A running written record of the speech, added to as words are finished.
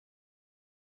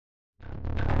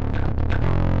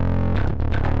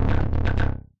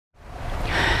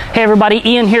Hey everybody,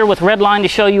 Ian here with Redline to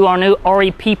show you our new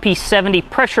REPP70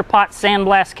 pressure pot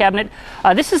sandblast cabinet.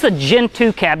 This is the Gen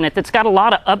 2 cabinet that's got a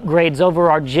lot of upgrades over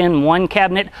our Gen 1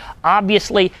 cabinet.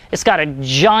 Obviously, it's got a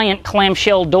giant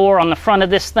clamshell door on the front of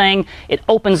this thing. It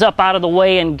opens up out of the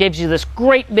way and gives you this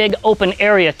great big open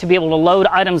area to be able to load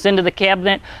items into the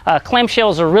cabinet.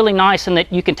 Clamshells are really nice in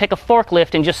that you can take a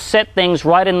forklift and just set things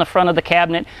right in the front of the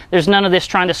cabinet. There's none of this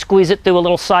trying to squeeze it through a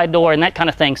little side door and that kind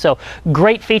of thing. So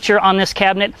great feature on this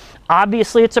cabinet.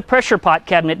 Obviously, it's a pressure pot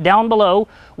cabinet. Down below,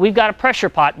 we've got a pressure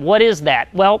pot. What is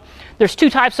that? Well, there's two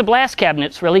types of blast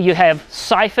cabinets, really. You have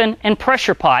siphon and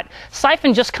pressure pot.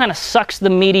 Siphon just kind of sucks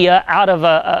the media out of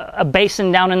a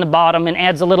basin down in the bottom and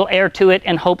adds a little air to it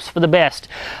and hopes for the best.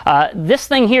 This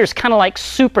thing here is kind of like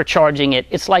supercharging it.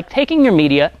 It's like taking your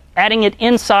media, adding it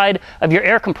inside of your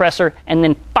air compressor, and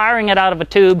then firing it out of a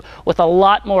tube with a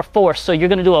lot more force. So you're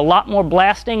going to do a lot more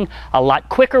blasting, a lot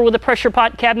quicker with a pressure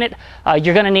pot cabinet.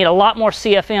 You're going to need a lot more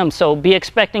CFM, so be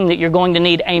expecting that you're going to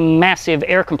need a massive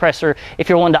air compressor if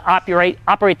you're wanting to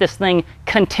operate this thing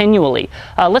continually.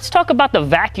 Let's talk about the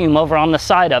vacuum over on the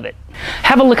side of it.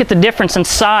 Have a look at the difference in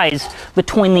size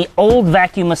between the old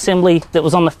vacuum assembly that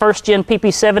was on the first gen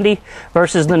PP70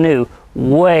 versus the new.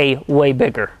 Way, way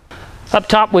bigger. Up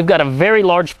top, we've got a very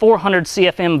large 400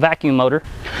 CFM vacuum motor.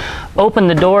 Open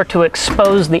the door to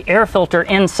expose the air filter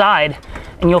inside,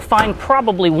 and you'll find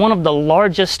probably one of the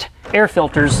largest air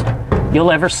filters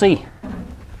you'll ever see.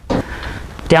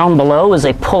 Down below is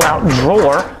a pull-out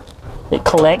drawer that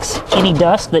collects any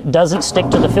dust that doesn't stick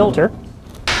to the filter.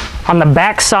 On the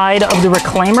back side of the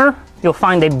reclaimer, you'll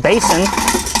find a basin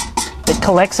that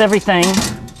collects everything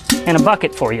in a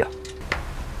bucket for you.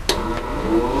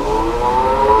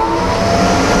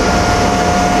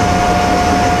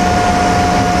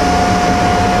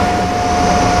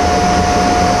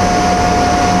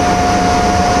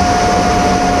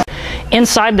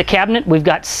 Inside the cabinet, we've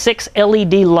got 6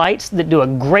 LED lights that do a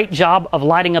great job of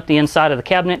lighting up the inside of the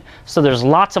cabinet, so there's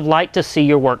lots of light to see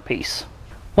your workpiece.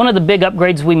 One of the big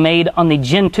upgrades we made on the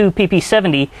Gen 2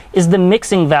 PP70 is the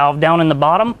mixing valve down in the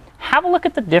bottom. Have a look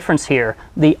at the difference here.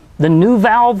 The new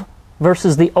valve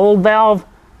versus the old valve,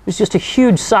 there's just a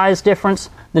huge size difference.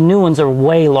 The new ones are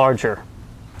way larger.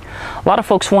 A lot of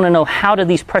folks want to know, how do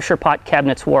these pressure pot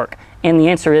cabinets work? And the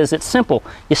answer is, it's simple.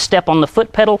 You step on the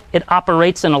foot pedal, it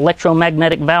operates an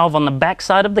electromagnetic valve on the back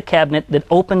side of the cabinet that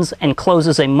opens and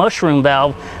closes a mushroom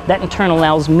valve. That in turn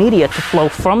allows media to flow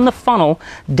from the funnel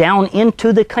down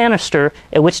into the canister,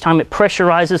 at which time it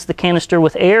pressurizes the canister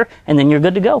with air, and then you're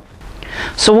good to go.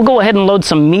 So we'll go ahead and load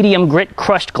some medium grit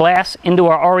crushed glass into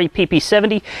our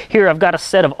REPP70. Here I've got a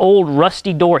set of old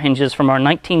rusty door hinges from our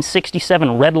 1967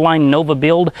 Redline Nova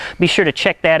build. Be sure to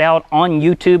check that out on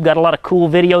YouTube. Got a lot of cool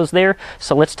videos there.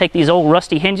 So let's take these old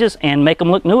rusty hinges and make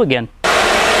them look new again.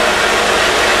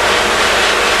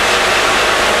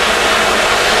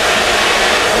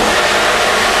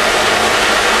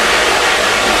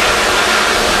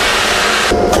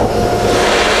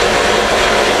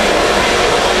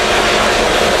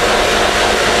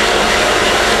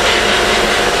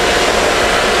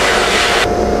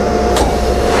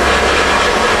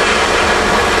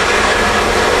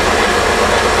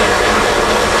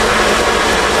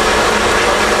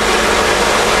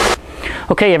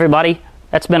 Okay everybody,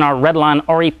 that's been our Redline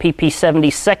REPP70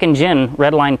 2nd Gen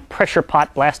Redline pressure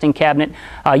pot blasting cabinet.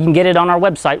 You can get it on our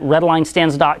website,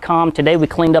 redlinestands.com. Today we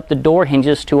cleaned up the door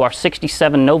hinges to our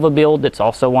 67 Nova build that's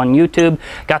also on YouTube.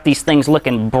 Got these things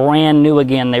looking brand new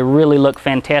again. They really look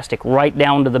fantastic, right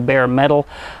down to the bare metal.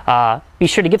 Be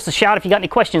sure to give us a shout if you got any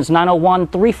questions.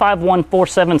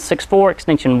 901-351-4764,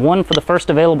 extension 1 for the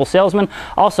first available salesman.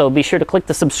 Also, be sure to click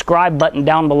the subscribe button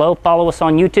down below. Follow us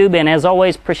on YouTube, and as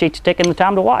always, appreciate you taking the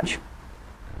time to watch.